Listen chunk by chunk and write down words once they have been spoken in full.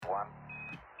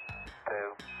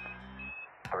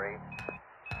3,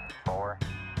 4.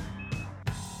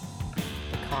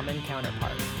 The common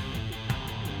counterpart.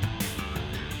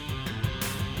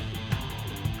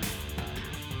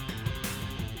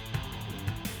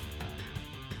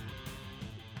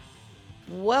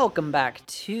 Welcome back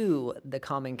to The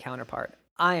Common Counterpart.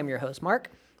 I am your host, Mark,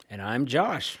 And I'm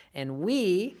Josh. and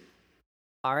we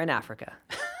are in Africa.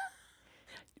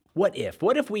 What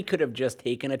if we could have just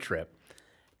taken a trip,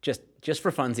 just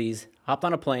for funsies, hopped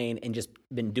on a plane, and just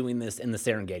been doing this in the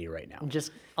Serengeti right now?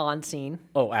 Just on scene.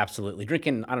 Oh, absolutely.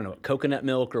 Drinking, I don't know, coconut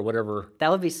milk or whatever.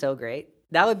 That would be so great.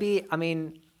 That would be,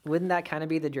 wouldn't that kind of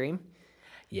be the dream?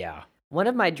 Yeah. One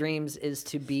of my dreams is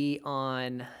to be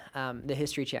on the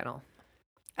History Channel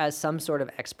as some sort of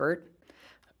expert,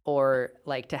 or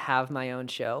like to have my own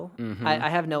show. I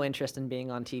have no interest in being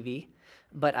on TV,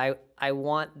 but I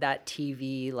want that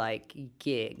TV like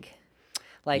gig,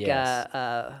 like Yes.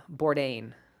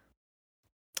 Bourdain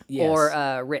Yes.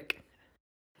 or Rick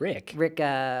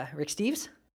Steves.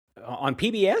 On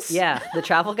PBS? Yeah, the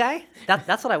travel guy.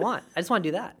 That's what I want. I just want to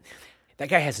do that. That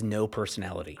guy has no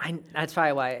personality. That's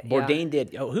probably why. Bourdain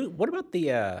did. Oh, what about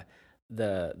the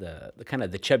kind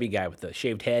of the chubby guy with the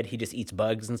shaved head? He just eats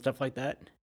bugs and stuff like that.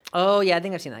 Oh yeah, I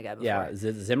think I've seen that guy before. Yeah. Is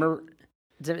it Is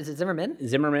it Zimmerman?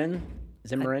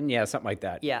 Zimmerman? Yeah, something like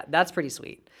that. Yeah, that's pretty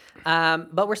sweet.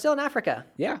 But we're still in Africa.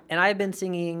 Yeah. And I've been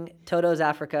singing Toto's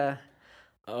Africa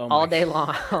Oh all my day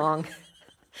long.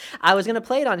 I was going to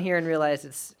play it on here and realize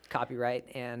it's copyright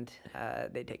and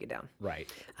they take it down.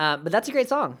 Right. But that's a great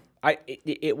song.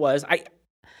 It was.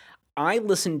 I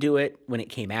listened to it when it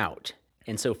came out,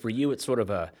 and so for you, it's sort of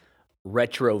a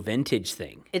retro vintage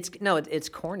thing. It's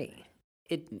corny.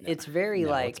 It's very No,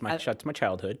 like, it's my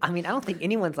childhood. I don't think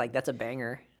anyone's like, that's a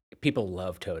banger. People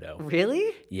love Toto.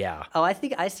 Really? Yeah. Oh, I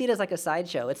think I see it as like a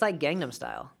sideshow. It's like Gangnam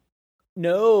Style.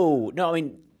 No. I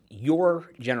mean,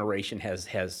 your generation has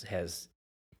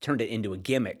turned it into a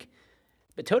gimmick,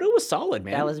 but Toto was solid,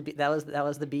 man. That was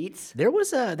the beats. There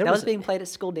was Being played at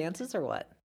school dances or what?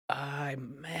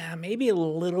 maybe a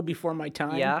little before my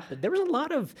time. Yeah. But there was a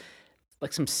lot of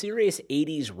like some serious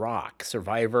 '80s rock,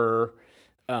 Survivor.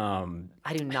 I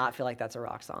do not feel like that's a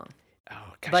rock song. Oh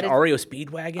gosh, But REO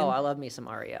Speedwagon. Oh, I love me some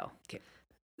REO. Okay.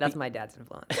 That's my dad's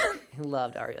influence. He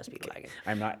loved REO Speedwagon.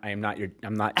 I'm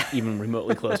not even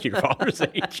remotely close to your father's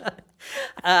age.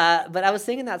 But I was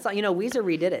singing that song. You know, Weezer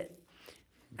redid it.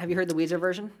 Have you heard the Weezer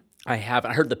version? I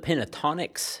heard the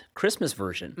Pentatonics Christmas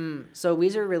version. So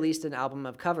Weezer released an album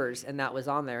of covers, and that was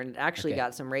on there, and it actually Okay.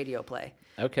 got some radio play.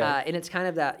 Okay. And it's kind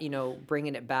of that,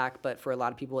 bringing it back, but for a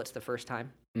lot of people, it's the first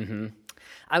time. Mm-hmm.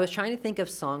 I was trying to think of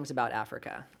songs about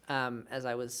Africa as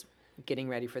I was getting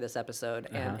ready for this episode,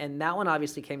 and that one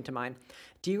obviously came to mind.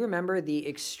 Do you remember the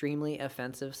extremely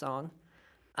offensive song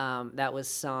that was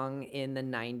sung in the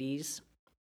 90s?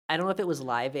 I don't know if it was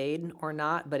Live Aid or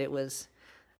not, but it was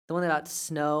the one about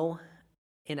snow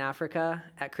in Africa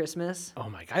at Christmas. Oh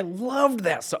my God, I loved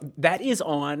that song. That is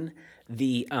on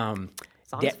the Song's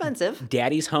offensive.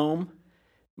 Daddy's Home,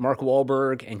 Mark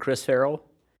Wahlberg and Chris Farrell.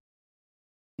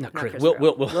 Not Chris. Chris Will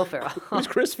Farrell. Will Will Ferrell. Who's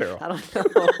Chris Farrell? I don't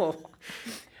know.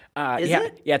 Is yeah,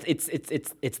 it? yeah. It's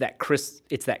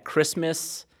that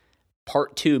Christmas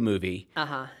Part 2 movie.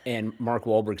 And Mark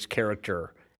Wahlberg's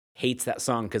character hates that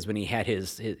song because when he had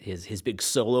his big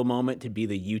solo moment to be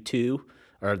the U2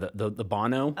 or the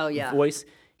Bono voice,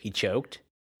 he choked.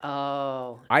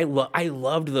 Oh, I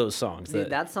loved those songs.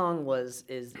 dude, that song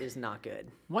is not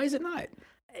good. Why is it not?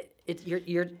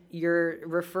 You're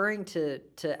referring to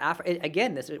Africa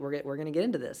again. We're gonna get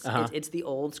into this. It's the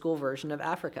old school version of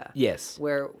Africa. Yes.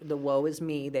 Where the woe is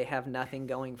me, they have nothing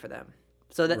going for them.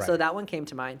 So that one came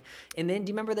to mind. And then do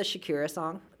you remember the Shakira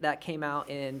song that came out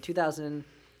in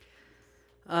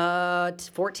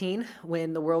 2014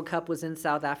 when the World Cup was in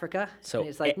South Africa? So and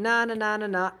it's like na na na na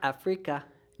na Africa.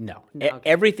 No. Okay.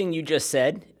 Everything you just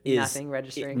said is Nothing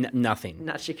registering? nothing.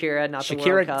 Not Shakira, not the World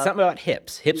Shakira, Cup. something about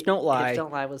hips. Hips don't lie. Hips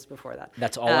Don't Lie was before that.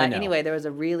 That's all I know. Anyway, there was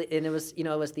it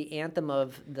was the anthem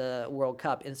of the World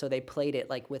Cup, and so they played it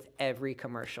like with every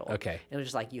commercial. Okay. And it was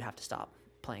just like, you have to stop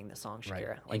playing the song, Shakira.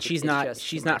 Right. Like, And she's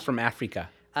not from Africa.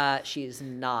 She's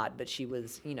not, but she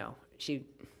was, she,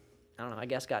 I don't know, I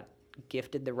guess got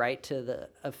gifted the right to the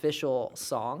official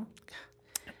song.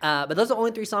 But those are the only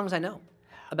 3 songs I know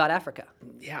about Africa.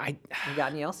 Yeah, You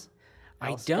got any else?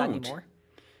 I Got any don't. more?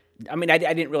 I mean, I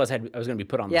didn't realize I was going to be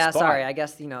put on the Yeah, spot. sorry. I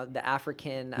guess, the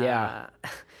African, Yeah.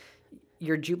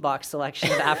 your jukebox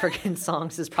selection of African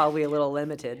songs is probably a little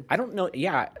limited. I don't know.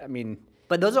 Yeah, I mean,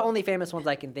 But those are only famous ones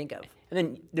I can think of. and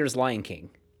then there's Lion King,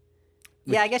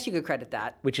 Yeah, I guess you could credit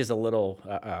that, which is a little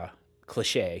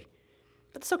cliche.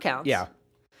 but still counts. Yeah.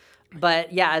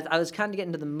 But yeah, I was kind of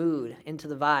getting into the mood, into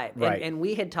the vibe. Right. And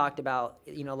we had talked about,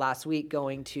 last week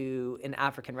going to an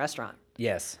African restaurant.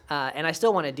 Yes. And I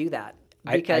still want to do that.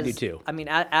 I Because, do too. I mean,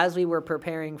 as we were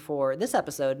preparing for this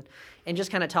episode and just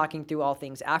kind of talking through all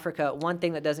things Africa, one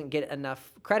thing that doesn't get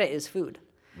enough credit is food.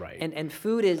 Right. And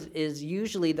food is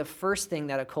usually the first thing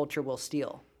that a culture will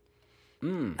steal.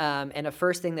 And a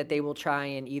first thing that they will try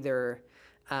and either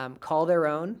call their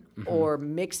own or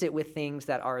mix it with things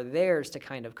that are theirs to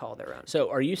kind of call their own.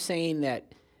 So are you saying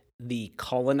that the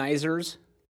colonizers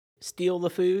steal the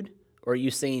food? Or are you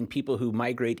saying people who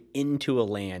migrate into a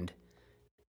land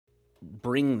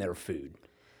bring their food?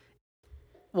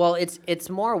 Well, it's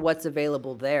more what's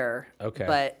available there. Okay.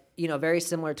 But, very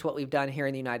similar to what we've done here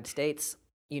in the United States.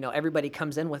 Everybody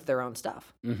comes in with their own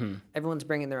stuff. Mm-hmm. Everyone's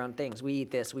bringing their own things. We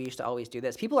eat this. We used to always do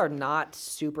this. People are not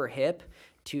super hip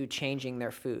to changing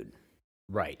their food.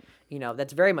 Right.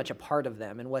 That's very much a part of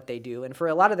them and what they do. And for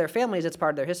a lot of their families, it's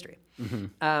part of their history.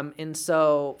 Mm-hmm. And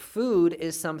so food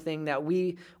is something that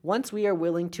once we are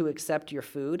willing to accept your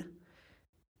food,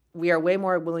 we are way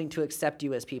more willing to accept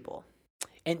you as people.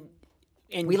 And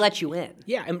we let you in.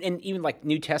 Yeah, and even like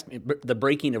New Testament, the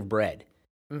breaking of bread.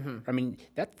 Mm-hmm. I mean,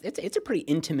 it's a pretty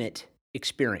intimate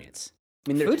experience.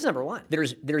 I mean, food's number one.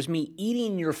 There's me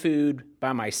eating your food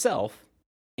by myself,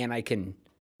 and I can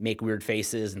make weird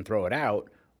faces and throw it out,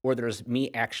 or there's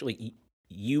me actually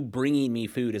you bringing me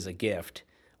food as a gift,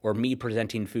 or me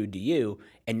presenting food to you,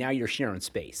 and now you're sharing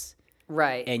space.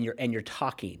 Right. And you're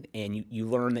talking, and you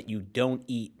learn that you don't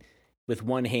eat with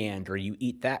one hand, or you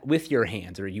eat that with your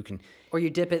hands, or you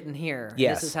dip it in here.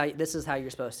 Yes. This is how you're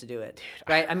supposed to do it.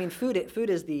 Right? I mean, food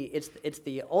is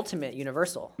the ultimate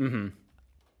universal. Mm-hmm.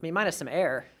 I mean, minus some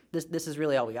air, this is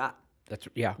really all we got.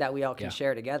 That we all can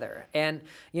share together. And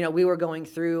we were going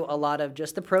through a lot of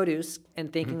just the produce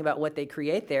and thinking about what they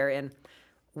create there, and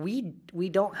we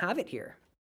don't have it here.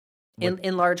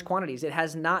 In large quantities. It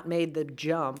has not made the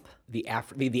jump. The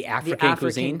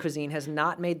African cuisine has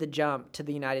not made the jump to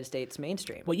the United States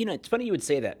mainstream. Well, it's funny you would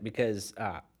say that because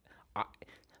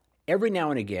every now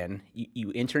and again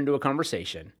you enter into a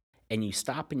conversation and you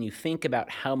stop and you think about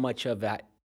how much of that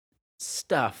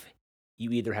stuff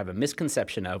you either have a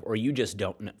misconception of or you just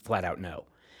don't flat out know.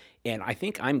 And I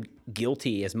think I'm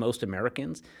guilty, as most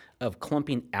Americans, of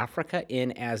clumping Africa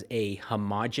in as a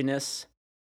homogenous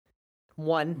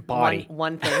one body.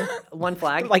 One thing, one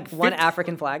flag, like 50, one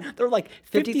African flag. They're like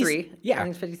 53. Yeah. I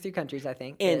think it's 53 countries, I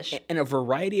think. And a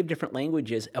variety of different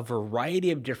languages, a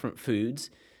variety of different foods,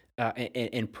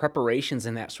 and preparations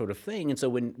and that sort of thing. And so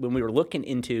when we were looking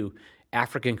into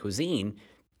African cuisine,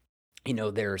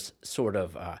 there's sort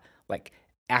of like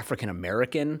African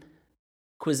American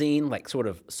cuisine, like sort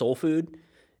of soul food.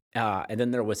 And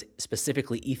then there was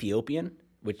specifically Ethiopian,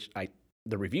 which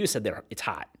the review said it's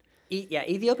hot. Yeah,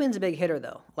 Ethiopian's a big hitter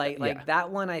though. Like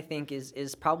that one, I think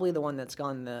is probably the one that's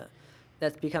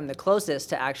become the closest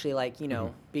to actually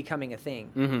becoming a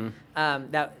thing.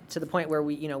 Mm-hmm. That to the point where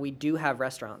we do have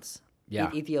restaurants,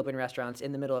 Ethiopian restaurants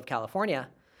in the middle of California,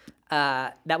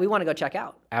 that we want to go check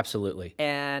out. Absolutely.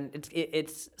 And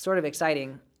it's sort of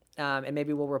exciting, and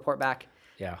maybe we'll report back.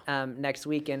 Next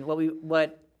week. And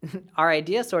what our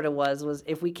idea sort of was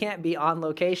if we can't be on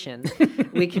location,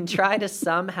 we can try to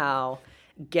somehow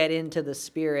get into the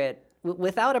spirit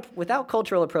without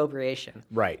cultural appropriation.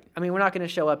 Right. I mean, we're not going to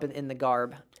show up in the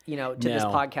garb, to this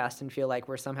podcast and feel like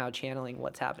we're somehow channeling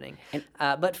what's happening.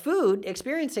 But food,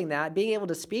 experiencing that, being able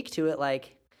to speak to it,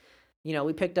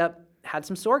 we had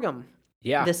some sorghum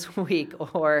this week,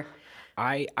 or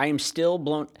I'm still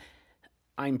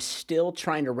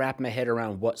trying to wrap my head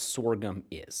around what sorghum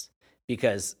is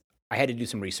because I had to do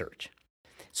some research.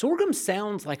 Sorghum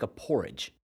sounds like a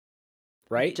porridge.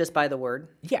 Right? Just by the word.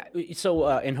 Yeah.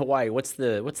 So in Hawaii, what's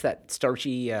that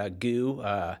starchy goo?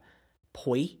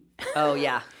 Poi. Oh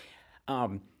yeah.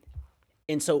 And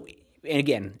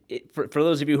again, for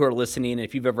those of you who are listening,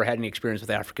 if you've ever had any experience with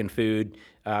African food,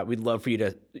 we'd love for you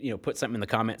to put something in the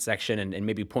comment section and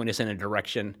maybe point us in a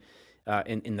direction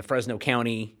in the Fresno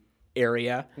County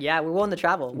area. Yeah, we're willing to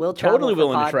travel. We'll totally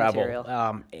willing to travel.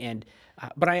 Material.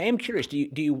 But I am curious. Do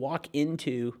you walk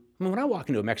into? I mean, when I walk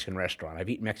into a Mexican restaurant, I've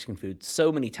eaten Mexican food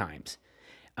so many times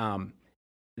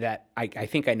that I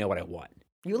think I know what I want.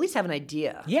 You at least have an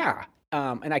idea. Yeah,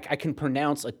 and I can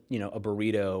pronounce a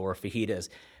burrito or fajitas,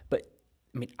 but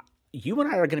I mean, you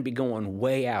and I are going to be going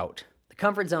way out. The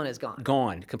comfort zone is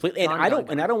gone completely, and I don't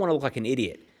want to look like an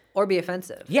idiot or be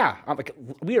offensive. Yeah,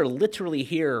 we are literally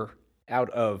here out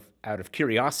of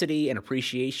curiosity and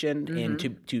appreciation, and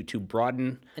to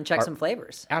broaden and check some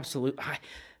flavors. Absolutely.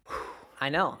 I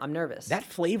know. I'm nervous. That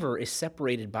flavor is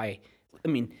separated by,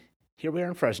 here we are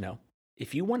in Fresno.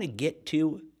 if you want to get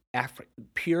to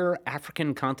pure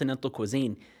African continental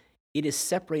cuisine, it is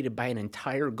separated by an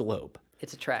entire globe.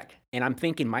 It's a trek. And I'm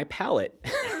thinking my palate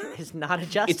It's not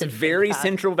adjusted. it's very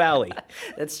Central Valley.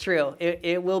 That's true.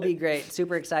 It will be great.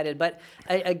 Super excited. But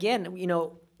again, you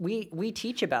know, we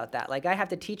teach about that. Like I have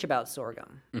to teach about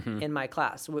sorghum in my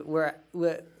class. We're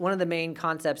one of the main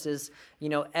concepts is, you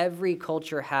know, every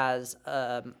culture has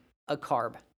a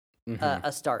carb,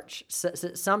 a starch,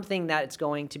 something that it's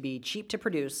going to be cheap to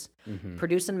produce,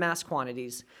 produce in mass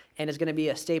quantities, and is going to be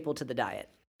a staple to the diet.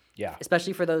 Yeah.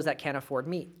 Especially for those that can't afford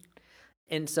meat.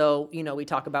 And so, you know, we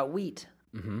talk about wheat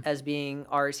as being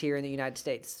ours here in the United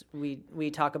States. We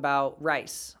talk about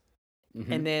rice.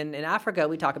 And then in Africa,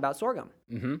 we talk about sorghum.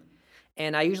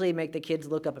 And I usually make the kids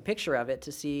look up a picture of it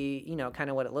to see, you know, kind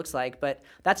of what it looks like. But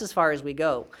that's as far as we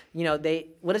go. You know,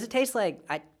 what does it taste like?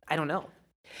 I don't know.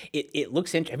 It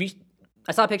looks interesting.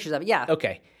 I saw pictures of it, yeah.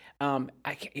 Okay.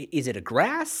 Is it a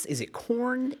grass? Is it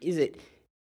corn? It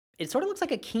sort of looks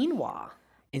like a quinoa.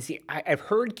 And see, I've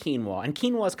heard quinoa, and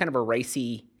quinoa is kind of a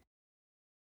ricey.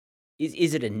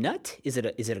 Is it a nut? Is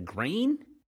it a grain?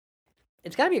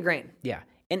 It's got to be a grain. Yeah,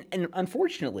 and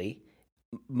unfortunately,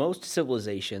 most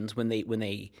civilizations when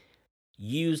they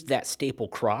used that staple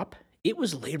crop, it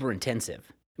was labor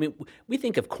intensive. I mean, we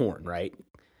think of corn, right?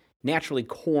 Naturally,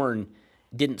 corn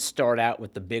didn't start out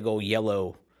with the big old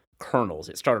yellow kernels.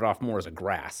 It started off more as a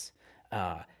grass.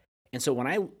 And so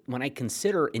when I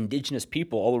consider indigenous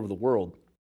people all over the world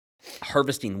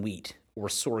harvesting wheat or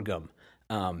sorghum,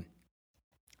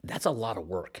 that's a lot of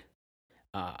work.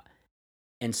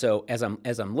 And so as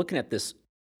I'm looking at this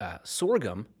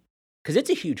sorghum, because it's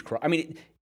a huge crop. I mean,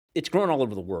 it's grown all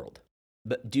over the world,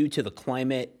 but due to the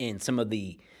climate and some of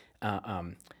the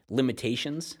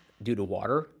limitations due to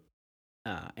water,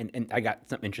 and I got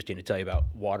something interesting to tell you about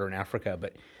water in Africa,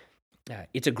 but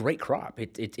it's a great crop.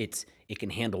 It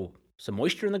can handle some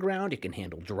moisture in the ground. It can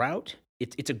handle drought.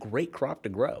 It's a great crop to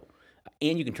grow,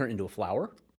 and you can turn it into a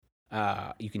flour.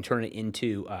 You can turn it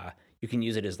into you can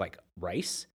use it as like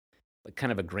rice, like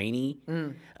kind of a grainy,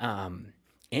 and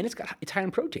it's high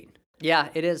in protein. Yeah,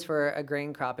 it is for a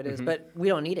grain crop. It is, but we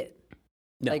don't need it.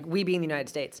 No. Like we being the United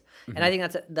States, and I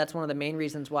think that's one of the main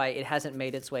reasons why it hasn't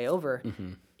made its way over.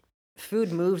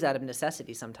 Food moves out of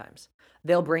necessity sometimes.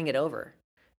 They'll bring it over,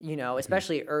 you know,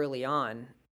 especially early on.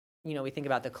 You know, we think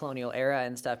about the colonial era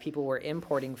and stuff. People were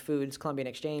importing foods, Columbian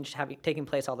Exchange taking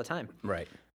place all the time. Right.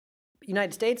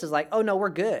 United States is like, oh no, we're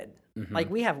good. Like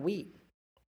we have wheat,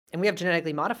 and we have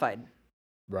genetically modified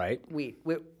wheat.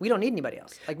 We don't need anybody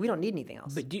else. Like we don't need anything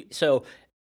else. But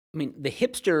I mean, the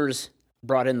hipsters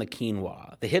brought in the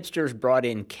quinoa. The hipsters brought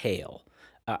in kale.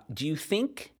 Do you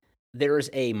think there's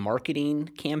a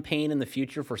marketing campaign in the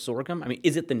future for sorghum? I mean,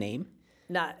 is it the name?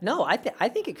 No, I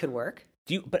think it could work.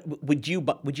 Would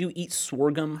you eat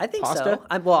sorghum I think pasta?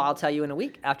 so. I'll tell you in a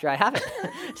week after I have it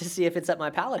to see if it's up my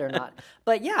palate or not.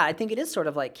 But yeah, I think it is sort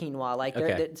of like quinoa. Like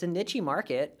it's a niche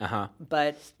market,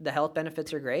 but the health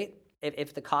benefits are great.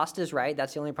 If the cost is right,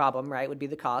 that's the only problem, right? Would be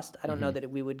the cost. I don't know that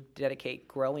we would dedicate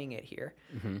growing it here.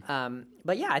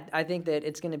 But yeah, I think that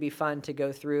it's going to be fun to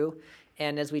go through.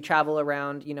 And as we travel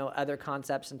around, you know, other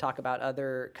concepts and talk about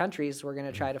other countries, we're going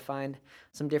to try to find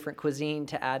some different cuisine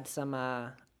to add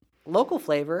some local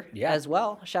flavor as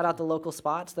well. Shout out the local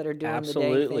spots that are doing the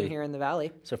dang thing here in the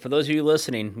Valley. So for those of you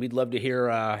listening, we'd love to hear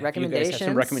if you guys have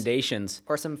some recommendations.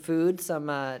 Or some food, some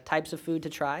types of food to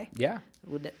try. Yeah.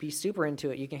 Would be super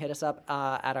into it. You can hit us up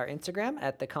at our Instagram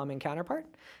at The Common Counterpart.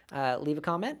 Leave a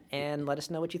comment and let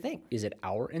us know what you think. Is it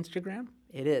our Instagram?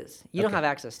 It is. You don't have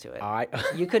access to it.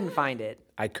 You couldn't find it.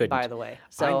 I couldn't. By the way.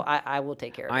 So I will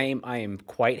take care of it. I am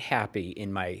quite happy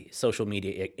in my social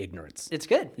media ignorance. It's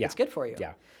good. Yeah. It's good for you.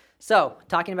 Yeah. So,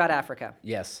 talking about Africa.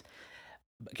 Yes.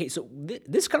 Okay, so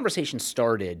this conversation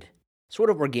started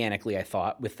sort of organically, I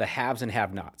thought, with the haves and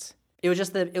have-nots. It was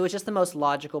just the most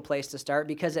logical place to start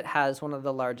because it has one of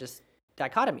the largest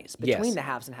dichotomies between the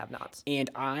haves and have-nots. And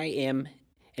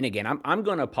again, I'm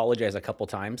going to apologize a couple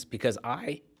times because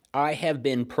I have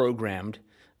been programmed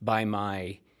by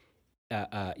my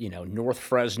North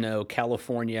Fresno,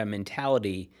 California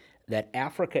mentality that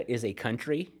Africa is a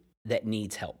country that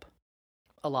needs help.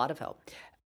 A lot of help.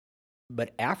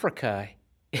 But Africa,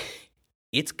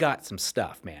 it's got some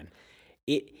stuff, man.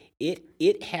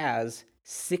 It has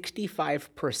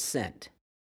 65%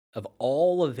 of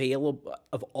all of the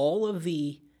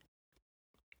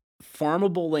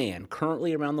farmable land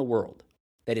currently around the world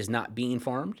that is not being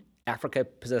farmed. Africa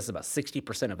possesses about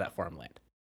 60% of that farmland.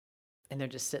 And they're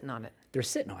just sitting on it. They're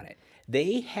sitting on it.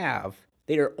 They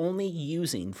are only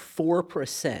using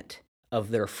 4%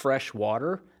 of their fresh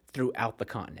water throughout the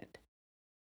continent.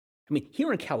 I mean,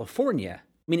 here in California,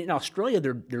 I mean, in Australia,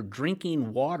 they're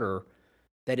drinking water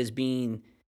that is being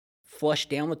flushed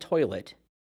down the toilet,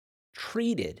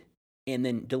 treated, and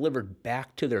then delivered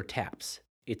back to their taps.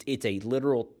 It's a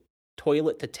literal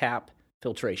toilet to tap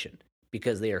filtration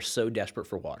because they are so desperate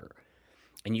for water.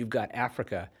 And you've got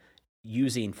Africa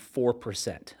using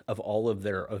 4% of all of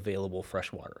their available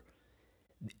fresh water.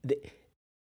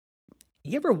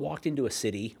 You ever walked into a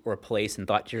city or a place and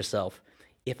thought to yourself,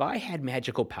 if I had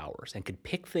magical powers and could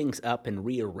pick things up and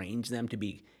rearrange them to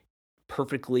be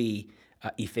perfectly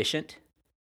efficient,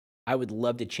 I would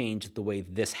love to change the way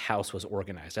this house was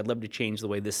organized. I'd love to change the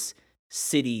way this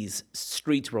city's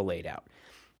streets were laid out.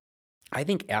 I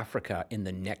think Africa in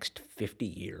the next 50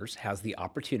 years has the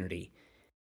opportunity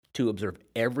to observe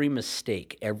every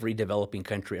mistake every developing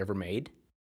country ever made,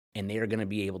 and they are going to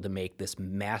be able to make this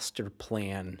master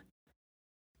plan,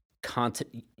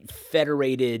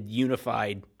 federated,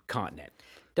 unified continent.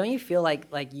 Don't you feel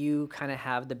like you kind of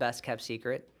have the best kept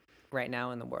secret right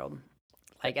now in the world?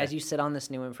 Like as you sit on this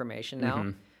new information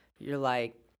now, you're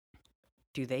like,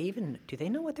 do they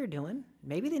know what they're doing?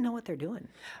 Maybe they know what they're doing.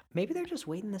 Maybe they're just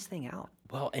waiting this thing out.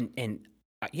 Well, and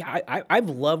I've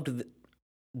loved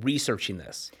researching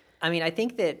this. I mean, I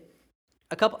think that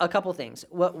a couple things.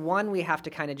 One, we have to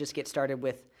kind of just get started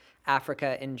with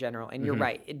Africa in general. And you're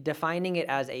right, defining it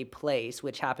as a place,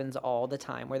 which happens all the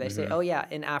time, where they say, "Oh yeah,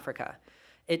 in Africa,"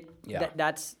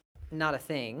 that's not a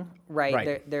thing,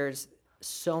 right? There's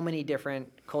so many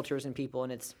different cultures and people,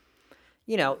 and it's,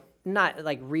 not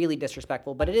like really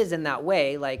disrespectful, but it is in that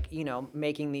way, like,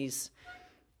 making these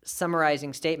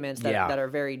summarizing statements that are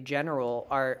very general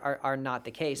are not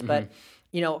the case. But,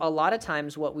 a lot of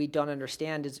times what we don't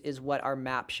understand is what our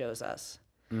map shows us.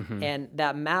 And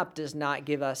that map does not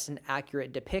give us an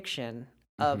accurate depiction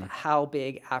of how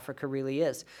big Africa really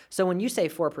is. So when you say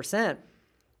 4%,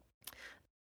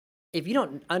 if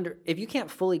you can't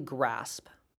fully grasp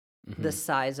the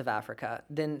size of Africa,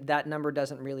 then that number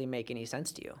doesn't really make any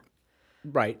sense to you.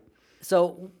 Right.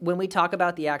 So when we talk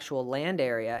about the actual land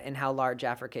area and how large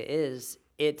Africa is,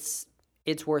 it's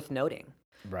worth noting.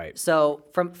 Right. So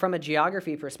from a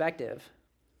geography perspective,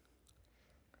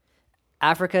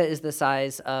 Africa is the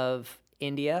size of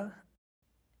India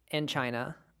and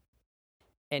China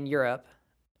and Europe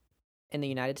and the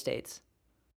United States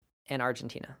and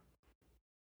Argentina.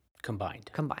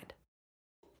 Combined.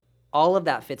 All of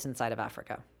that fits inside of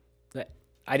Africa.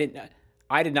 I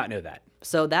did not know that.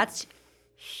 So that's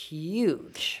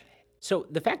huge. So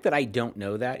the fact that I don't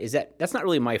know that's not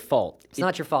really my fault. It's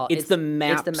not your fault. It's the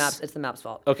maps. It's the map's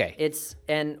fault. Okay.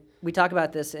 And we talk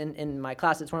about this in my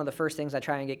class. It's one of the first things I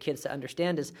try and get kids to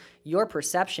understand is your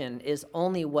perception is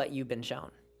only what you've been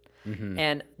shown.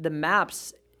 And the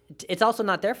maps, it's also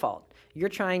not their fault. You're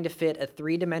trying to fit a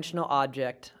 3-dimensional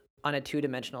object on a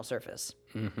 2-dimensional surface.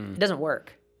 It doesn't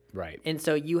work. Right. And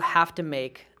so you have to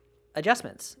make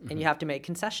adjustments and you have to make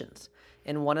concessions.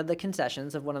 And one of the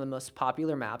concessions of one of the most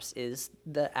popular maps is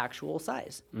the actual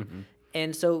size.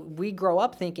 And so we grow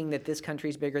up thinking that this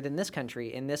country's bigger than this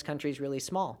country and this country's really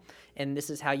small. And this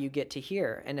is how you get to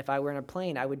here. And if I were in a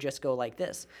plane, I would just go like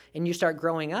this. And you start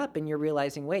growing up and you're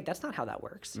realizing, wait, that's not how that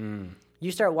works.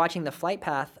 You start watching the flight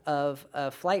path of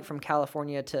a flight from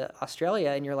California to Australia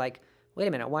and you're like, wait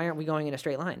a minute, why aren't we going in a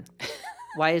straight line?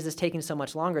 Why is this taking so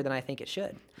much longer than I think it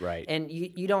should? Right. And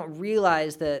you don't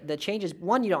realize the changes.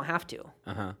 One, you don't have to.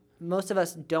 Most of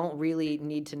us don't really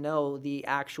need to know the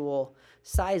actual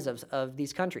size of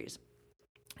these countries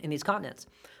and these continents.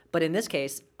 But in this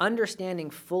case, understanding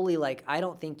fully, like, I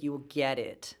don't think you will get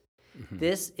it.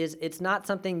 It's not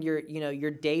something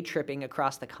you're day tripping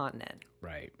across the continent.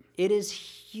 Right. It is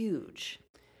huge.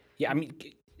 Yeah, I mean,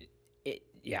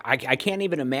 I can't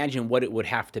even imagine what it would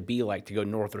have to be like to go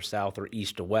north or south or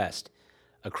east to west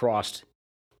across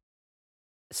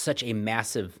such a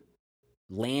massive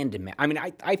land. I mean,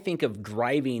 I think of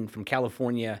driving from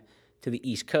California to the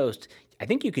East Coast. I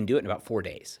think you can do it in about 4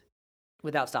 days.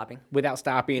 Without stopping, or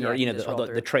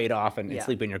the the trade-off and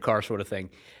sleep in your car sort of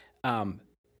thing.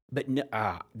 But no,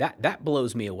 that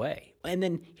blows me away. And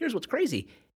then here's what's crazy: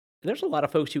 there's a lot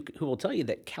of folks who will tell you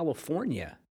that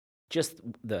California, just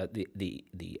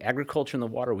the agriculture and the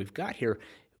water we've got here,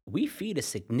 we feed a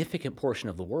significant portion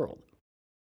of the world.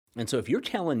 And so if you're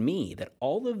telling me that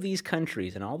all of these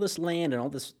countries and all this land and all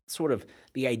this sort of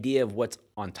the idea of what's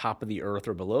on top of the earth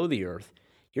or below the earth,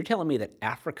 you're telling me that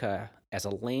Africa as a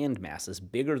land mass is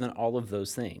bigger than all of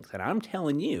those things. And I'm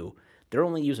telling you, they're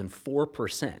only using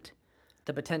 4%.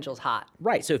 the potential's hot.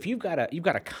 Right. So if you've got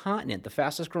a continent, the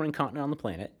fastest growing continent on the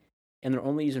planet, and they're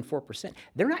only using 4%,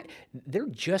 they're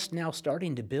just now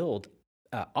starting to build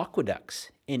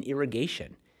aqueducts and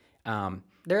irrigation.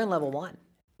 They're in level one,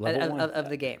 Level one. of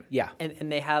the game. Yeah.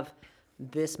 And they have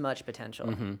this much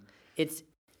potential.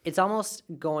 It's almost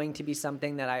going to be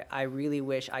something that I really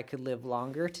wish I could live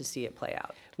longer to see it play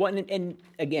out. Well, and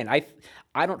again,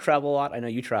 I don't travel a lot. I know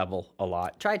you travel a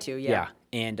lot. Try to, yeah.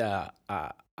 Yeah, and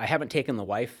I haven't taken the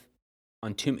wife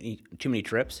on too many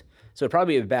trips, so it'd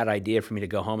probably be a bad idea for me to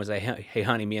go home and say, "Hey,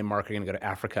 honey, me and Mark are going to go to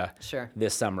Africa Sure.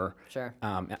 this summer." Sure.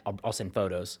 I'll send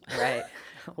photos. Right.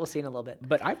 We'll see in a little bit.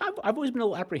 But I've always been a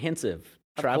little apprehensive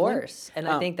Of traveling. course. And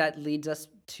I think that leads us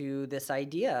to this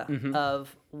idea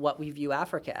of what we view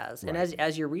Africa as. And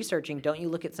as you're researching, don't you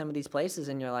look at some of these places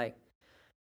and you're like,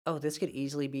 oh, this could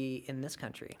easily be in this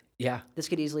country. Yeah. This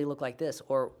could easily look like this.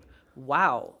 Or,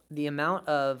 wow, the amount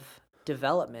of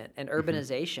development and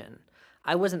urbanization.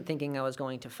 I wasn't thinking I was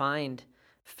going to find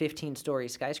 15-story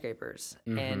skyscrapers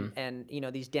and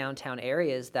these downtown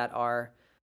areas that are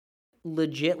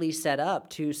legitly set up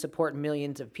to support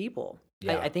millions of people.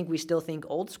 Yeah. I think we still think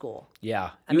old school. Yeah.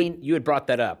 I mean, you had brought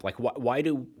that up. Like,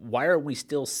 why are we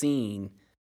still seeing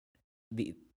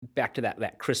back to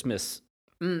that Christmas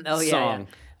yeah. song?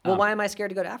 Well, why am I scared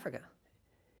to go to Africa?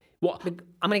 Well,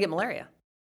 I'm going to get malaria.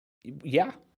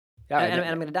 Yeah. And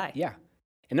I'm going to die. Yeah.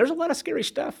 And there's a lot of scary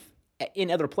stuff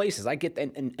in other places. I get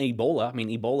and Ebola. I mean,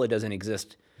 Ebola doesn't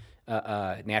exist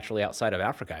naturally outside of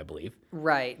Africa, I believe.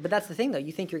 Right. But that's the thing, though.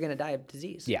 You think you're going to die of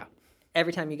disease. Yeah.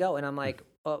 Every time you go. And I'm like,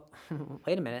 oh,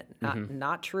 wait a minute.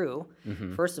 Not true,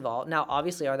 first of all. Now,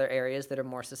 obviously, are there areas that are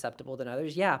more susceptible than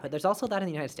others? Yeah. But there's also that in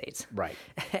the United States. Right.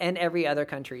 And every other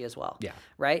country as well. Yeah.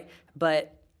 Right?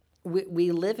 But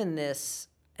we live in this...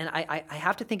 And I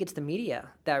have to think it's the media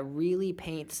that really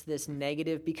paints this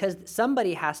negative, because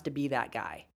somebody has to be that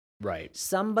guy. Right.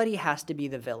 Somebody has to be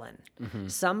the villain.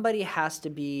 Somebody has to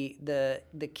be the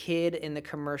kid in the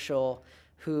commercial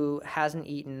who hasn't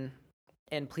eaten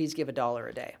and please give $1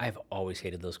 a day. I've always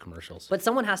hated those commercials. But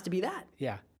someone has to be that.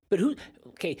 Yeah. But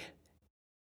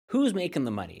who's making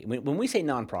the money? When we say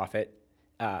nonprofit,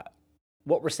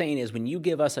 what we're saying is when you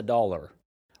give us $1,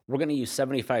 we're going to use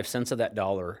 75 cents of that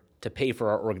dollar to pay for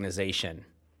our organization,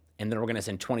 and then we're going to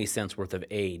send 20 cents worth of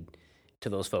aid to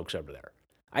those folks over there.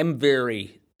 I'm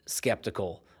very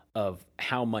skeptical of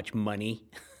how much money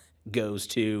goes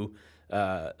to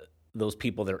those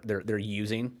people they're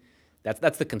using.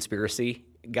 That's the conspiracy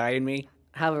guy in me.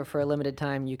 However, for a limited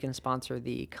time, you can sponsor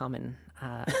the Common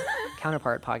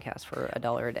Counterpart podcast for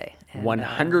 $1 a day.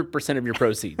 100% of your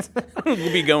proceeds will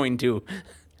be going to...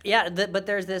 Yeah, but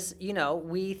there's this,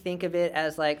 we think of it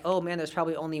as like, oh man, there's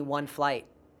probably only one flight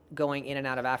going in and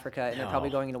out of Africa, and they're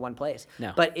probably going into one place.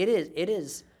 No. But it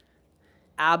is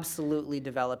absolutely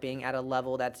developing at a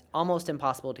level that's almost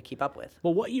impossible to keep up with.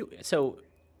 Well, so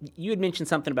you had mentioned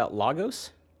something about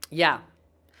Lagos? Yeah.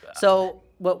 So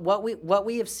what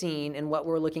we have seen and what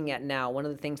we're looking at now, one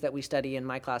of the things that we study in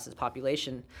my class is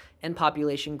population and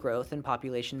population growth and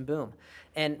population boom.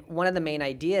 And one of the main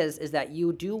ideas is that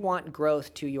you do want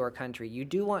growth to your country. You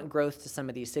do want growth to some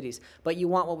of these cities, but you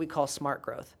want what we call smart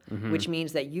growth, which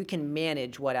means that you can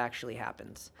manage what actually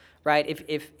happens, right?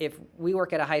 If we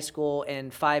work at a high school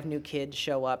and 5 new kids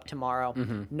show up tomorrow,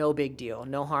 no big deal,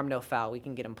 no harm, no foul. We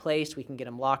can get them placed, we can get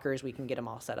them lockers, we can get them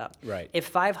all set up. Right. If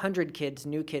 500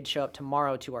 new kids show up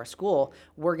tomorrow to our school,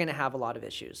 we're going to have a lot of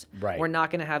issues. Right. We're not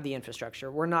going to have the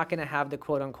infrastructure. We're not going to have the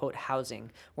quote unquote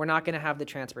housing. We're not going to have the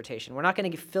transportation. We're not going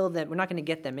to fill them. We're not going to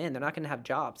get them in. They're not going to have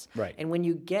jobs. Right. And when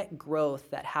you get growth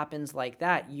that happens like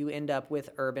that, you end up with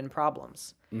urban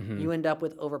problems. You end up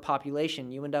with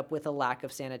overpopulation. You end up with a lack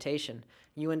of sanitation.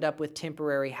 You end up with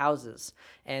temporary houses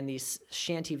and these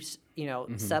shanty,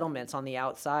 settlements on the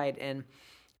outside, and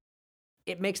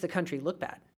it makes the country look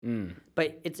bad.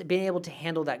 But it's being able to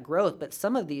handle that growth. But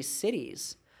some of these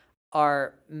cities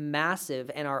are massive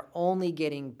and are only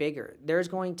getting bigger. There's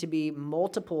going to be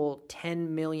multiple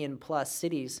 10 million plus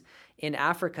cities in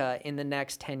Africa in the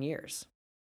next 10 years.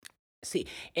 See,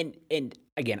 and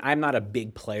again, I'm not a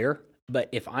big player, but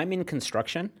if I'm in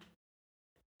construction,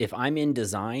 if I'm in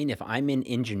design, if I'm in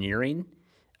engineering,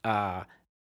 that's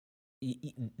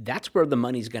where the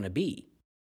money's going to be.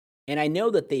 And I know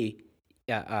that they,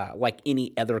 like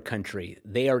any other country,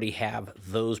 they already have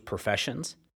those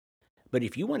professions. But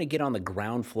if you want to get on the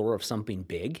ground floor of something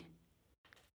big,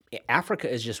 Africa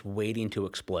is just waiting to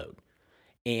explode.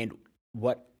 And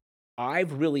what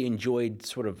I've really enjoyed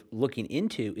sort of looking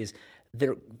into is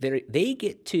they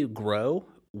get to grow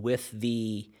with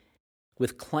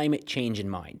climate change in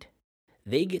mind.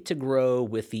 They get to grow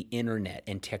with the internet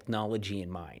and technology in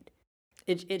mind.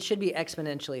 It should be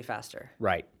exponentially faster,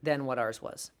 right, than what ours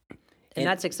was. And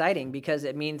that's exciting because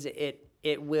it means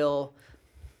it will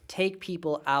take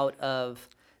people out of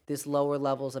this lower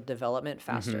levels of development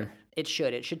faster. It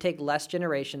should. It should take less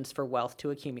generations for wealth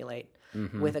to accumulate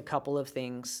with a couple of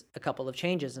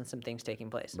changes and some things taking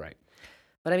place. Right.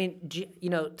 But I mean,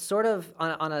 sort of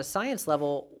on a science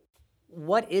level,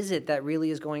 what is it that really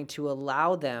is going to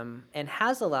allow them and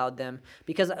has allowed them?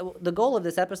 Because the goal of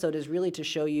this episode is really to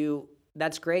show you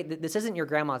that's great. This isn't your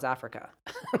grandma's Africa,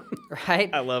 right?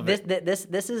 I love it.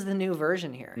 This is the new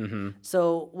version here.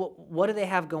 So what do they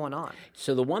have going on?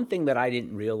 So the one thing that I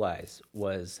didn't realize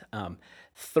was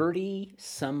 30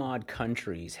 some odd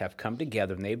countries have come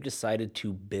together and they've decided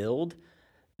to build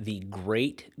the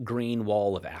Great Green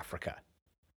Wall of Africa.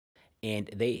 And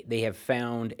they have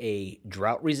found a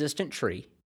drought-resistant tree,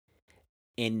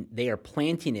 and they are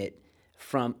planting it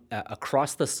from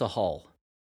across the Sahel,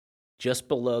 just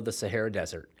below the Sahara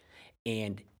Desert,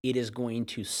 and it is going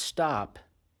to stop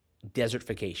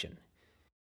desertification.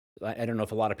 I don't know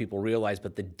if a lot of people realize,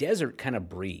 but the desert kind of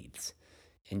breathes.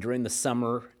 And during the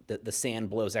summer, the sand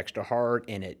blows extra hard,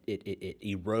 and it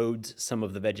erodes some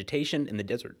of the vegetation, and the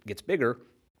desert gets bigger.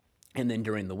 And then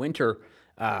during the winter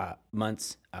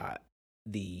months,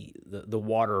 the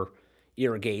water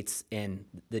irrigates, and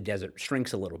the desert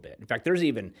shrinks a little bit. In fact, there's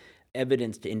even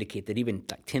evidence to indicate that even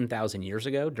like 10,000 years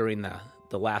ago, during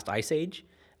the last ice age,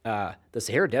 the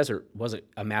Sahara Desert was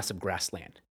a massive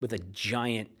grassland with a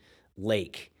giant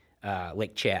lake,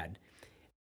 Lake Chad.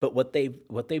 But what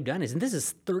they've done is, and this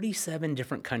is 37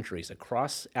 different countries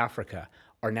across Africa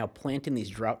are now planting these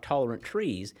drought-tolerant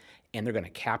trees, and they're going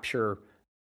to capture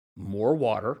more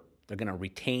water. They're going to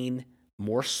retain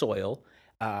more soil.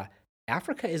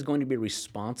 Africa is going to be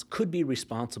could be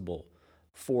responsible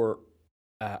for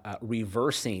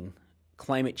reversing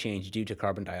climate change due to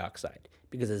carbon dioxide,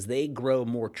 because as they grow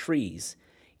more trees,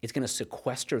 it's going to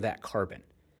sequester that carbon.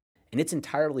 And it's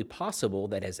entirely possible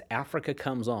that as Africa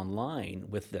comes online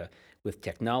with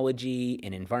technology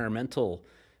and environmental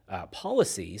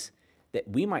policies, that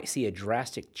we might see a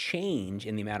drastic change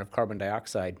in the amount of carbon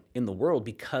dioxide in the world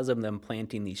because of them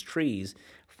planting these trees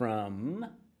from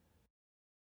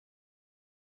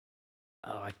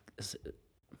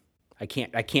I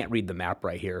can't read the map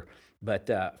right here, but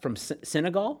from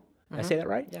Senegal, did I say that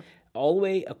right? Yeah. All the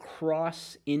way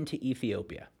across into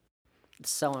Ethiopia. It's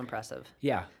so impressive.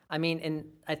 Yeah. I mean, and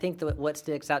I think what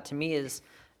sticks out to me is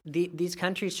these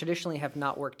countries traditionally have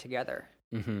not worked together.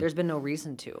 There's been no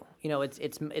reason to.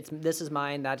 It's this is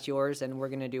mine, that's yours, and we're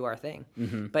going to do our thing.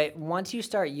 But once you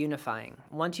start unifying,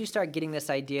 once you start getting this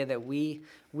idea that we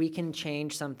can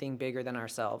change something bigger than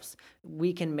ourselves,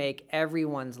 we can make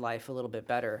everyone's life a little bit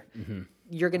better.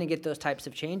 You're going to get those types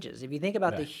of changes. If you think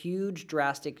about the huge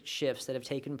drastic shifts that have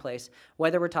taken place,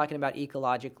 whether we're talking about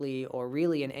ecologically or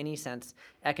really in any sense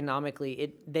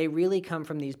economically, they really come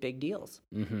from these big deals.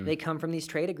 They come from these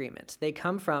trade agreements. They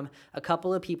come from a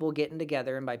couple of people getting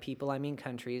together, and by people I mean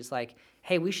countries, like,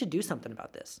 hey, we should do something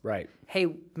about this. Right.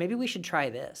 Hey, maybe we should try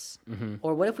this.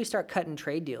 Or what if we start cutting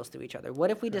trade deals to each other?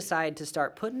 What if we decide to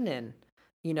start putting in,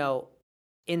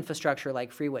 infrastructure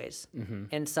like freeways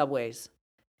and subways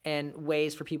and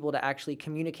ways for people to actually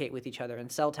communicate with each other,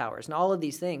 and cell towers and all of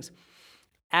these things?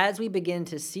 As we begin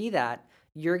to see that,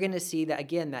 you're going to see that,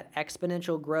 again, that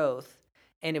exponential growth.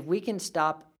 And if we can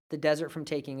stop the desert from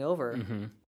taking over,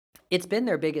 it's been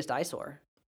their biggest eyesore.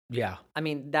 Yeah. I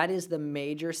mean, that is the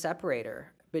major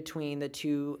separator between the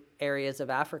two areas of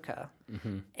Africa.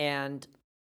 And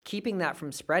keeping that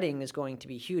from spreading is going to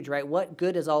be huge, right? What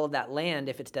good is all of that land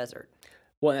if it's desert?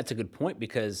 Well, that's a good point,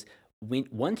 because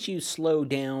once you slow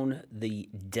down the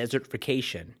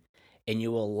desertification and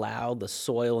you allow the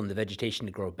soil and the vegetation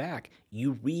to grow back,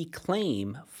 you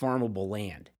reclaim farmable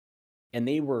land. And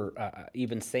they were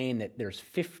even saying that there's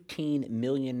 15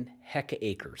 million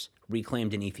hectares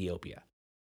reclaimed in Ethiopia.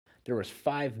 There was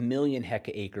 5 million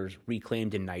hectares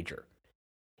reclaimed in Niger.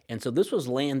 And so this was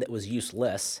land that was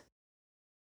useless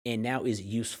and now is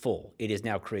useful. It is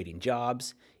now creating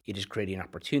jobs. It is creating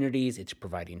opportunities. It's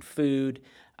providing food.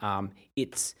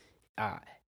 It's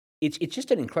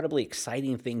just an incredibly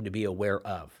exciting thing to be aware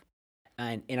of.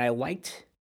 And I liked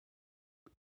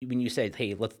when you said,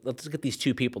 hey, let's get these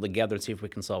two people together and see if we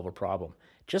can solve a problem.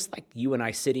 Just like you and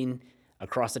I sitting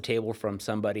across the table from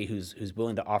somebody who's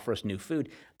willing to offer us new food,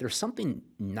 there's something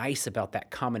nice about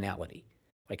that commonality.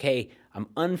 Like, hey, I'm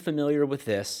unfamiliar with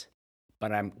this,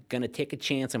 but I'm going to take a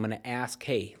chance. I'm going to ask,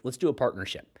 hey, let's do a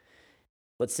partnership.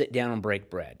 Let's sit down and break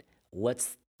bread.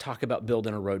 Let's talk about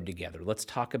building a road together. Let's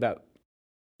talk about,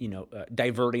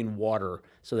 diverting water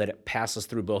so that it passes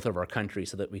through both of our countries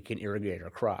so that we can irrigate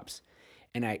our crops.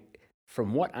 And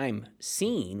from what I'm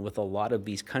seeing with a lot of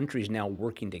these countries now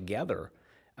working together,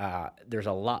 there's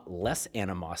a lot less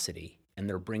animosity, and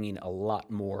they're bringing a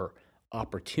lot more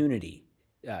opportunity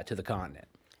to the continent.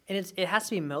 And it has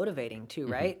to be motivating too,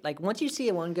 right? Like once you see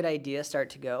one good idea start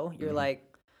to go, you're like,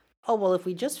 oh, well, if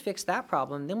we just fix that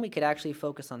problem, then we could actually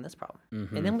focus on this problem.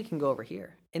 And then we can go over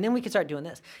here. And then we can start doing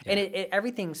this. And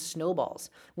everything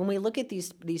snowballs. When we look at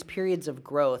these periods of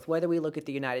growth, whether we look at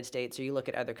the United States or you look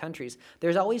at other countries,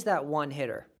 there's always that one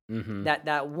hitter,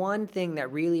 that one thing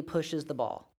that really pushes the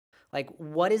ball. Like,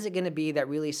 what is it going to be that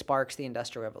really sparks the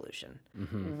Industrial Revolution?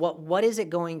 What is it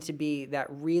going to be that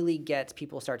really gets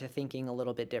people start to thinking a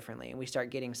little bit differently, and we start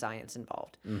getting science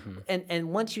involved? And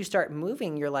once you start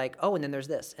moving, you're like, oh, and then there's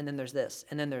this, and then there's this,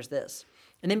 and then there's this.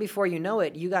 And then before you know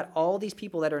it, you got all these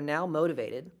people that are now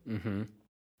motivated,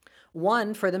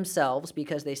 one, for themselves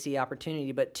because they see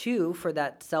opportunity, but two, for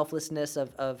that selflessness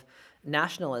of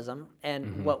nationalism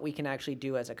and what we can actually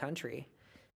do as a country.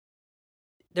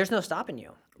 There's no stopping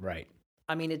you. Right.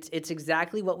 I mean, it's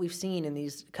exactly what we've seen in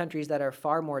these countries that are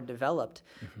far more developed.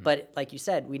 But like you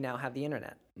said, we now have the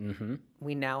internet.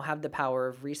 We now have the power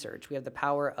of research. We have the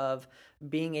power of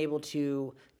being able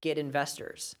to get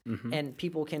investors, and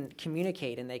people can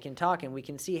communicate and they can talk, and we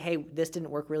can see, hey, this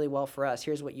didn't work really well for us.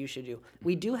 Here's what you should do.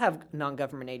 We do have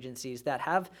non-government agencies that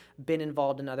have been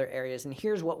involved in other areas, and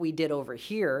here's what we did over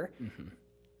here.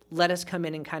 Let us come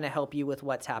in and kind of help you with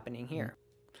what's happening here.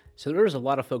 So there's a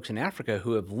lot of folks in Africa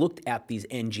who have looked at these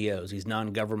NGOs, these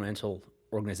non-governmental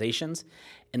organizations,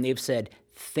 and they've said,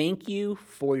 thank you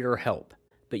for your help,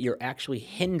 but you're actually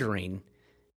hindering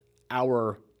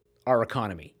our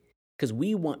economy because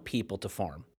we want people to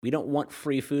farm. We don't want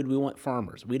free food. We want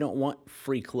farmers. We don't want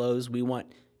free clothes. We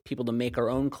want people to make our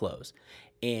own clothes.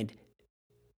 And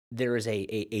there is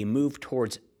a move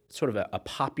towards sort of a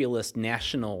populist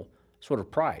national sort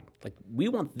of pride. Like, we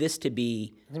want this to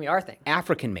be It's gonna be our thing.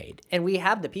 African made. And we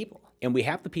have the people. And we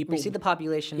have the people. We see the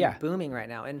population booming right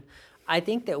now. And I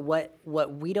think that what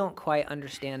we don't quite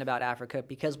understand about Africa,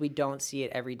 because we don't see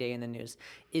it every day in the news,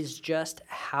 is just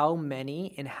how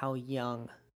many and how young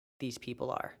these people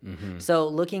are. So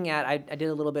looking at, I did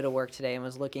a little bit of work today and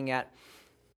was looking at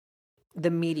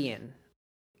the median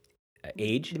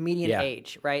Age? The median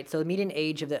age, right? So the median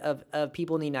age of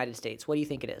people in the United States, what do you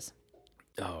think it is?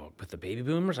 Oh, with the baby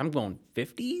boomers, I'm going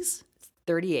 50s?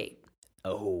 38.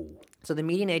 Oh. So the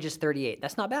median age is 38.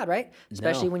 That's not bad, right?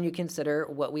 Especially when you consider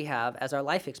what we have as our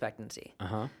life expectancy.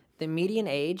 The median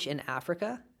age in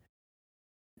Africa,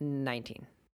 19.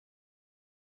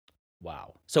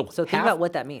 Wow. So think about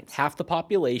what that means. Half the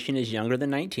population is younger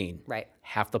than 19. Right.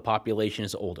 Half the population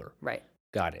is older. Right.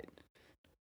 Got it.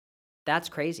 That's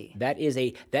crazy. That is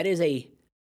a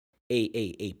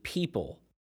people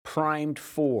primed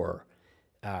for.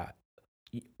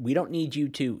 We don't need you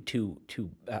to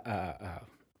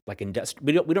like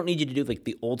we don't need you to do like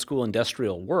the old school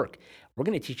industrial work. We're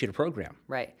going to teach you to program.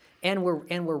 Right. And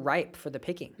we're ripe for the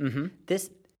picking.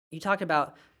 This, you talked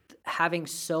about having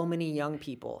so many young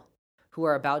people who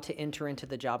are about to enter into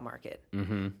the job market,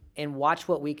 and watch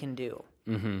what we can do.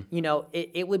 You know,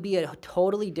 it would be a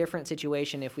totally different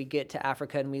situation if we get to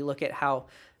Africa and we look at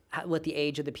what the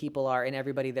age of the people are and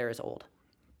everybody there is old.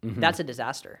 That's a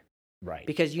disaster. Right.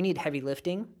 Because you need heavy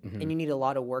lifting, and you need a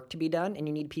lot of work to be done, and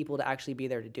you need people to actually be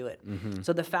there to do it.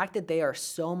 So the fact that they are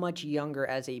so much younger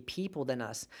as a people than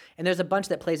us, and there's a bunch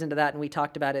that plays into that, and we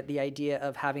talked about it, the idea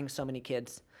of having so many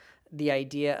kids, the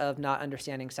idea of not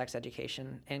understanding sex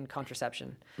education and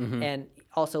contraception, and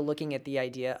also looking at the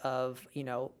idea of, you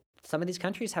know, some of these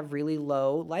countries have really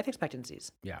low life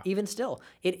expectancies. Yeah. Even still,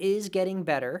 it is getting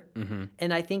better,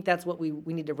 and I think that's what we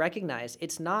need to recognize.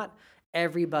 It's not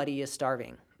everybody is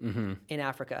starving in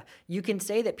Africa. You can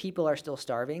say that people are still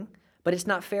starving, but it's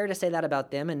not fair to say that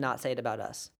about them and not say it about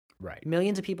us. Right.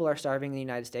 Millions of people are starving in the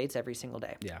United States every single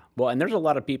day. Yeah. Well, and there's a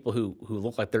lot of people who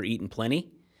look like they're eating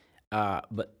plenty,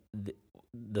 but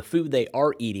the food they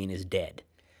are eating is dead.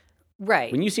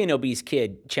 Right. When you see an obese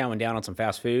kid chowing down on some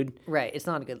fast food, right, it's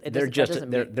not a good. They're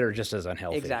just as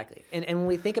unhealthy. Exactly. And when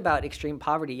we think about extreme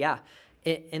poverty,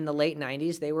 in the late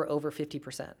 90s they were over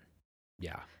 50%.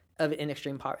 Yeah. Of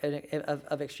extreme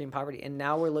poverty, and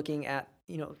now we're looking at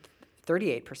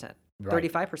 38%,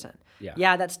 35%.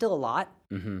 Yeah, that's still a lot,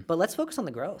 but let's focus on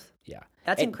the growth. Yeah,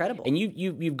 that's incredible. And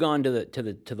you've gone to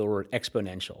the word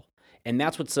exponential, and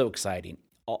that's what's so exciting.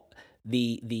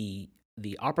 The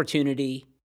opportunity,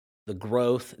 the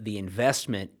growth, the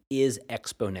investment is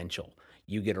exponential.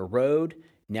 You get a road,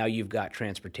 now you've got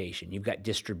transportation, you've got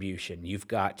distribution, you've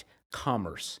got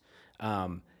commerce.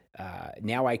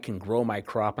 Now I can grow my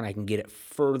crop and I can get it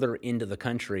further into the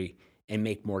country and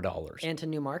make more dollars. And to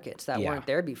new markets that weren't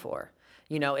there before.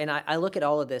 And I look at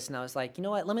all of this and I was like, you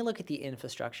know what, let me look at the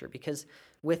infrastructure, because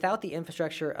without the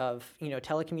infrastructure of,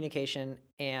 telecommunication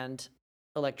and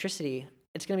electricity,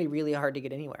 it's going to be really hard to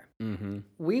get anywhere. Mm-hmm.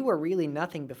 We were really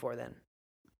nothing before then.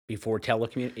 Before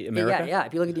America? Yeah.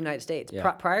 If you look at the United States, Yeah.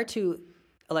 prior to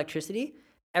electricity,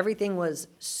 everything was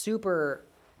super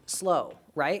slow,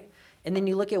 right? And then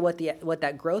you look at what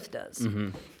that growth does. Mm-hmm.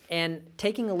 And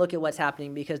taking a look at what's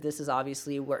happening, because this is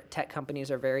obviously where tech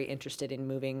companies are very interested in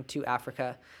moving to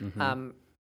Africa.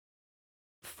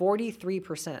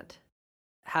 43%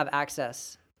 have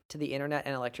access to the internet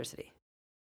and electricity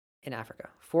in Africa.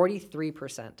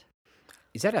 43%.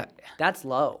 Is that That's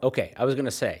low. okay? I was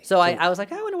gonna say. So I was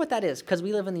like, I wonder what that is, because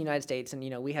we live in the United States, and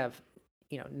we have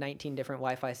 19 different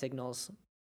Wi-Fi signals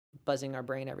buzzing our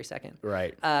brain every second.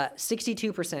 Right.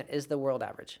 62% is the world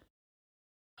average.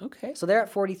 Okay. So they're at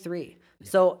 43.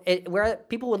 So where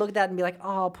people would look at that and be like,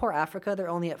 oh, poor Africa, they're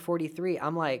only at 43.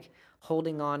 I'm like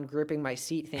holding on, gripping my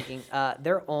seat, thinking,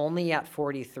 they're only at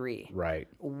 43. Right.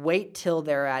 Wait till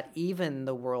they're at even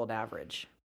the world average.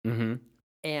 Mm-hmm.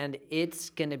 And it's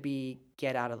going to be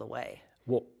get out of the way.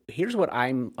 Well, here's what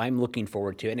I'm looking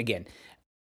forward to. And again,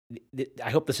 I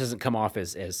hope this doesn't come off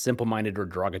as simple-minded or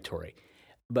derogatory,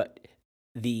 but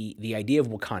the idea of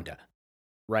Wakanda,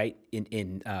 right?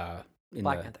 In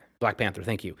Black Panther. Black Panther,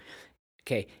 thank you.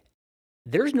 Okay.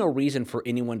 There's no reason for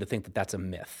anyone to think that that's a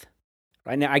myth.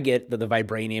 Right now, I get the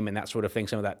vibranium and that sort of thing.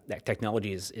 Some of that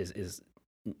technology is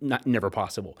never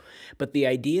possible. But the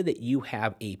idea that you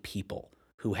have a people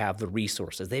who have the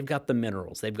resources, they've got the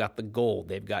minerals, they've got the gold,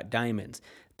 they've got diamonds,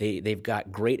 they've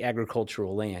got great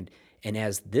agricultural land. And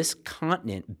as this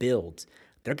continent builds,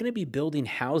 they're going to be building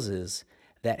houses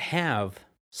that have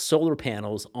solar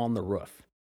panels on the roof.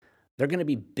 They're going to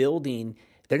be building,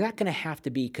 they're not going to have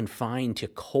to be confined to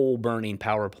coal burning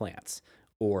power plants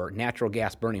or natural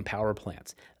gas burning power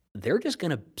plants. They're just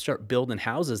going to start building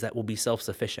houses that will be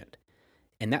self-sufficient.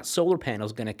 And that solar panel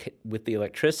is going to, with the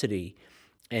electricity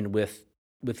and with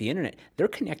the internet, they're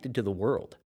connected to the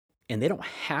world. And they don't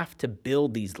have to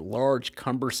build these large,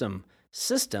 cumbersome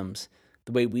systems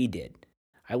the way we did.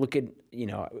 I look at,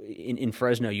 in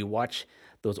Fresno, you watch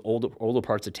those older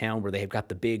parts of town where they've got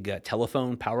the big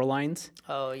telephone power lines.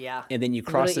 Oh, yeah. And then you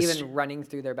cross even running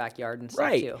through their backyard and stuff,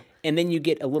 right. too. And then you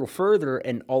get a little further,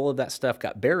 and all of that stuff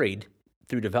got buried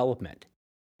through development.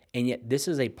 And yet this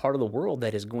is a part of the world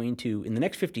that is going to, in the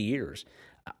next 50 years,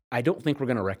 I don't think we're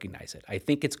going to recognize it. I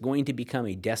think it's going to become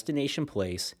a destination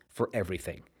place for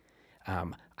everything.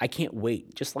 I can't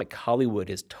wait. Just like Hollywood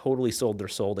has totally sold their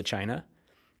soul to China,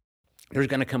 there's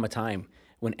going to come a time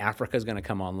when Africa is going to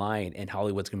come online and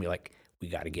Hollywood's going to be like, we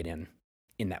got to get in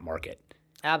that market.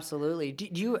 Absolutely. Do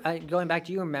you going back?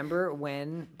 Do you remember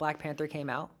when Black Panther came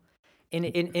out?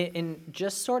 In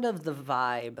just sort of the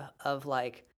vibe of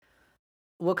like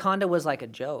Wakanda was like a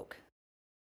joke,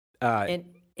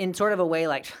 in sort of a way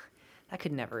like that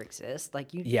could never exist. Like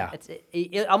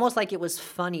it almost like it was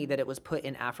funny that it was put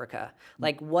in Africa.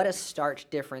 Like what a stark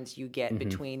difference you get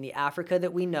between the Africa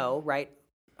that we know, right?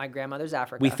 My grandmother's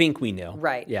Africa. We think we know.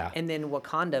 Right. Yeah. And then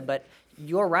Wakanda, but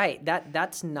you're right.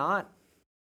 That's not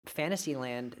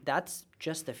Fantasyland. That's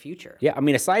just the future. Yeah. I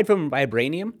mean, aside from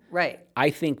vibranium, right.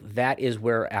 I think that is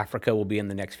where Africa will be in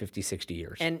the next 50, 60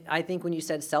 years. And I think when you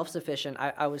said self-sufficient,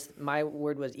 my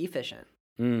word was efficient.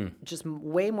 Just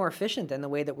way more efficient than the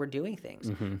way that we're doing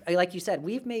things. Like you said,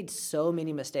 we've made so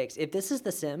many mistakes. If this is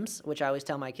The Sims, which I always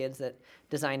tell my kids that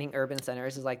designing urban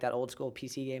centers is like that old school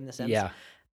PC game, The Sims. Yeah.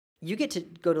 You get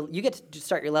to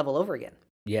start your level over again.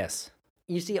 Yes.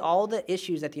 You see all the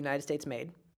issues that the United States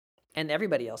made and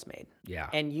everybody else made. Yeah.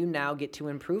 And you now get to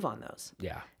improve on those.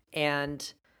 Yeah.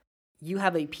 And you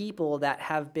have a people that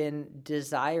have been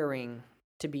desiring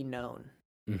to be known.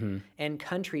 And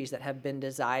countries that have been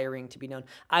desiring to be known.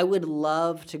 I would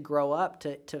love to grow up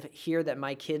to hear that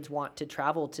my kids want to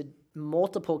travel to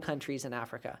multiple countries in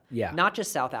Africa. Yeah. Not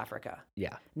just South Africa.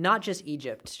 Yeah. Not just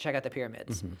Egypt to check out the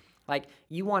pyramids. Like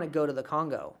you want to go to the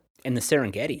Congo. And the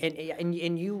Serengeti. And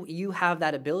you have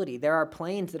that ability. There are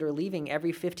planes that are leaving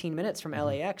every 15 minutes from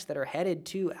LAX that are headed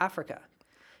to Africa.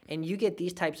 And you get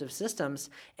these types of systems.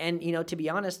 And, to be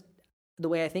honest, the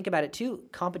way I think about it too,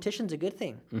 competition's a good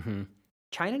thing.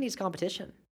 China needs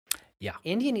competition. Yeah.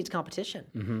 India needs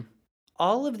competition.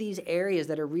 All of these areas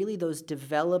that are really those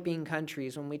developing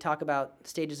countries, when we talk about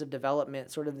stages of development,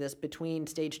 sort of this between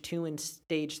stage 2 and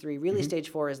stage 3, really stage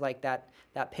 4 is like that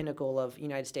pinnacle of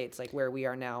United States, like where we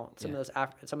are now. Some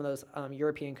of those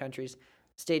European countries,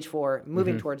 stage 4,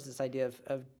 moving towards this idea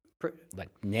of like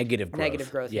negative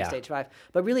growth in stage 5.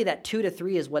 But really that 2 to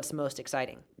 3 is what's most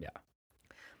exciting. Yeah.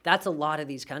 That's a lot of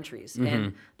these countries.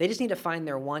 And they just need to find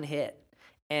their one hit.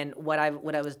 And what I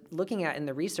was looking at in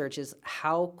the research is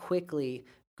how quickly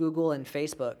Google and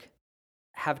Facebook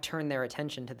have turned their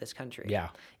attention to this country. Yeah.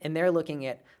 And they're looking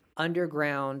at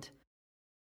underground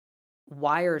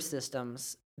wire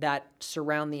systems that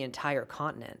surround the entire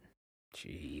continent.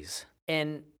 Jeez.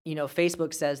 And,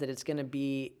 Facebook says that it's going to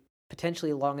be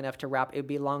potentially long enough to wrap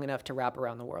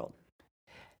around the world.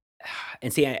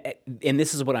 And see, and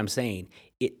this is what I'm saying.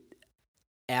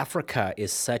 Africa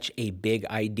is such a big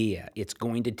idea. It's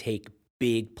going to take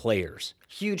big players.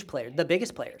 Huge players, the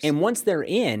biggest players. And once they're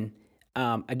in,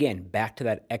 again, back to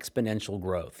that exponential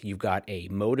growth. You've got a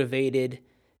motivated,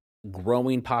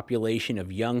 growing population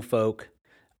of young folk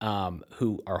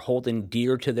who are holding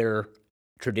dear to their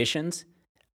traditions,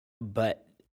 but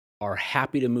are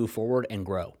happy to move forward and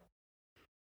grow.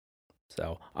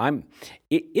 So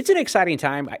it's an exciting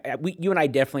time. You and I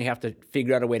definitely have to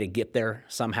figure out a way to get there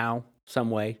somehow, some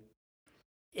way.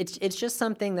 It's just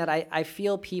something that I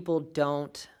feel people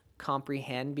don't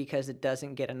comprehend because it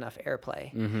doesn't get enough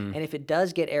airplay. And if it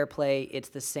does get airplay, it's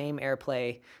the same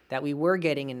airplay that we were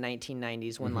getting in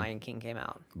 1990s when Lion King came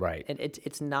out. Right. And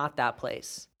it's not that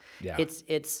place. Yeah.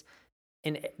 It's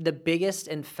in the biggest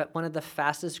and one of the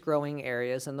fastest growing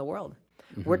areas in the world.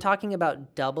 We're talking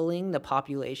about doubling the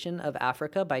population of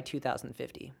Africa by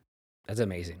 2050. That's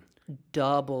amazing.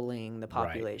 Doubling the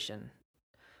population,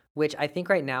 which I think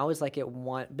right now is like at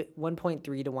 1.3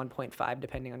 to 1.5,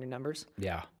 depending on your numbers.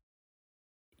 Yeah.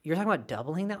 You're talking about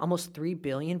doubling that? Almost 3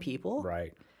 billion people?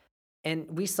 Right. And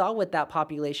we saw what that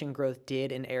population growth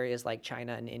did in areas like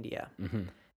China and India.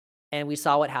 And we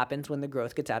saw what happens when the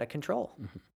growth gets out of control.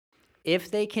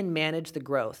 If they can manage the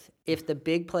growth, if the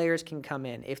big players can come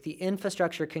in, if the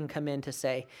infrastructure can come in to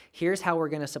say, here's how we're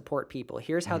going to support people,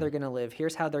 here's how they're going to live,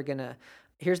 here's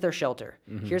their shelter,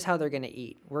 here's how they're going to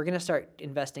eat. We're going to start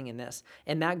investing in this.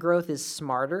 And that growth is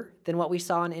smarter than what we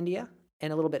saw in India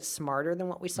and a little bit smarter than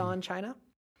what we saw in China.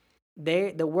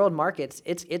 The world markets,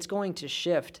 it's going to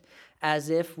shift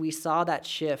as if we saw that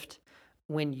shift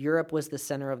when Europe was the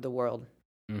center of the world.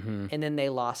 And then they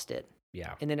lost it.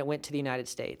 Yeah. And then it went to the United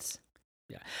States.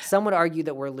 Yeah. Some would argue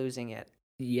that we're losing it.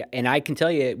 Yeah, and I can tell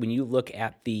you, when you look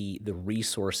at the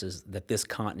resources that this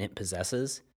continent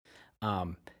possesses,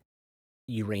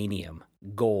 uranium,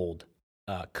 gold,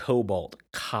 cobalt,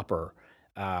 copper,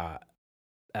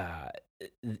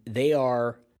 they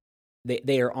are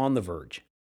on the verge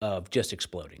of just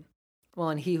exploding. Well,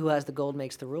 and he who has the gold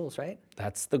makes the rules, right?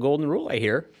 That's the golden rule, I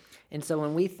hear. And so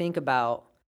when we think about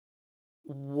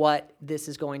what this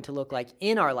is going to look like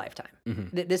in our lifetime,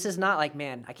 this is not like,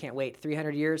 man, I can't wait.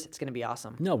 300 years, it's going to be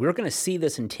awesome. No, we're going to see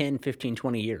this in 10, 15,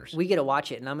 20 years. We get to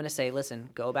watch it, and I'm going to say, listen,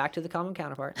 go back to the Common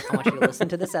Counterpart. I want you to listen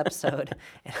to this episode,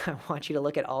 and I want you to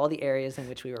look at all the areas in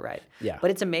which we were right. Yeah. But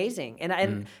it's amazing.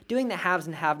 And doing the haves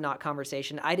and have-not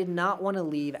conversation, I did not want to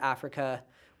leave Africa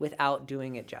without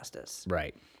doing it justice.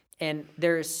 Right. And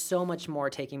there is so much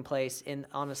more taking place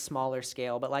on a smaller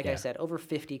scale. But like I said, over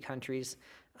 50 countries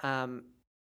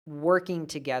working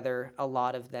together, a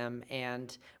lot of them.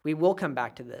 And we will come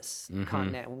back to this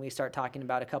continent when we start talking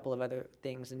about a couple of other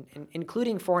things,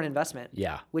 including foreign investment,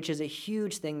 which is a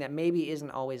huge thing that maybe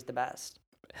isn't always the best.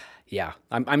 Yeah,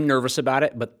 I'm nervous about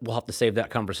it, but we'll have to save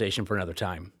that conversation for another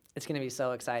time. It's going to be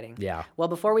so exciting. Yeah. Well,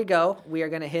 before we go, we are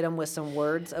going to hit them with some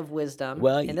words of wisdom.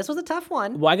 Well, and this was a tough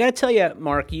one. Well, I got to tell you,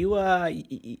 Mark, you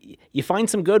find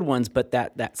some good ones, but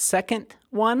that second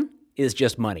one is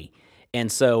just money. And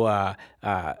so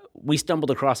we stumbled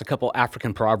across a couple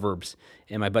African proverbs,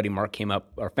 and my buddy Mark came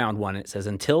up or found one. And it says,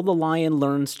 "Until the lion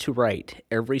learns to write,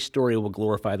 every story will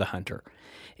glorify the hunter."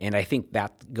 And I think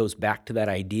that goes back to that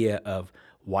idea of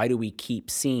why do we keep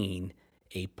seeing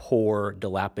a poor,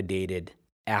 dilapidated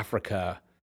Africa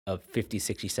of 50,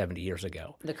 60, 70 years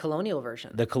ago? The colonial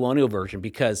version. The colonial version,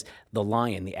 because the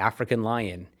lion, the African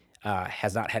lion,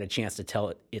 has not had a chance to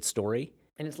tell its story.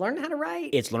 And it's learning how to write.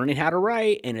 It's learning how to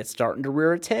write, and it's starting to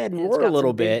rear its head and it's roar got a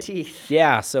little some big bit. teeth.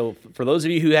 Yeah, so for those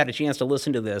of you who had a chance to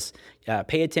listen to this,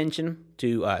 pay attention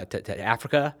to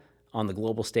Africa on the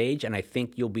global stage, and I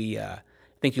think you'll be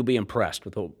impressed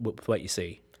with what you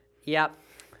see. Yep.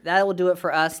 That will do it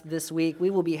for us this week. We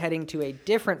will be heading to a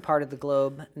different part of the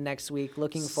globe next week.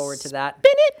 Looking forward to that.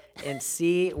 Spin it! And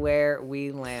see where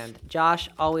we land. Josh,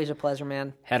 always a pleasure,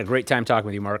 man. Had a great time talking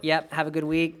with you, Mark. Yep. Have a good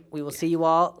week. We will see you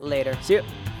all later. See you.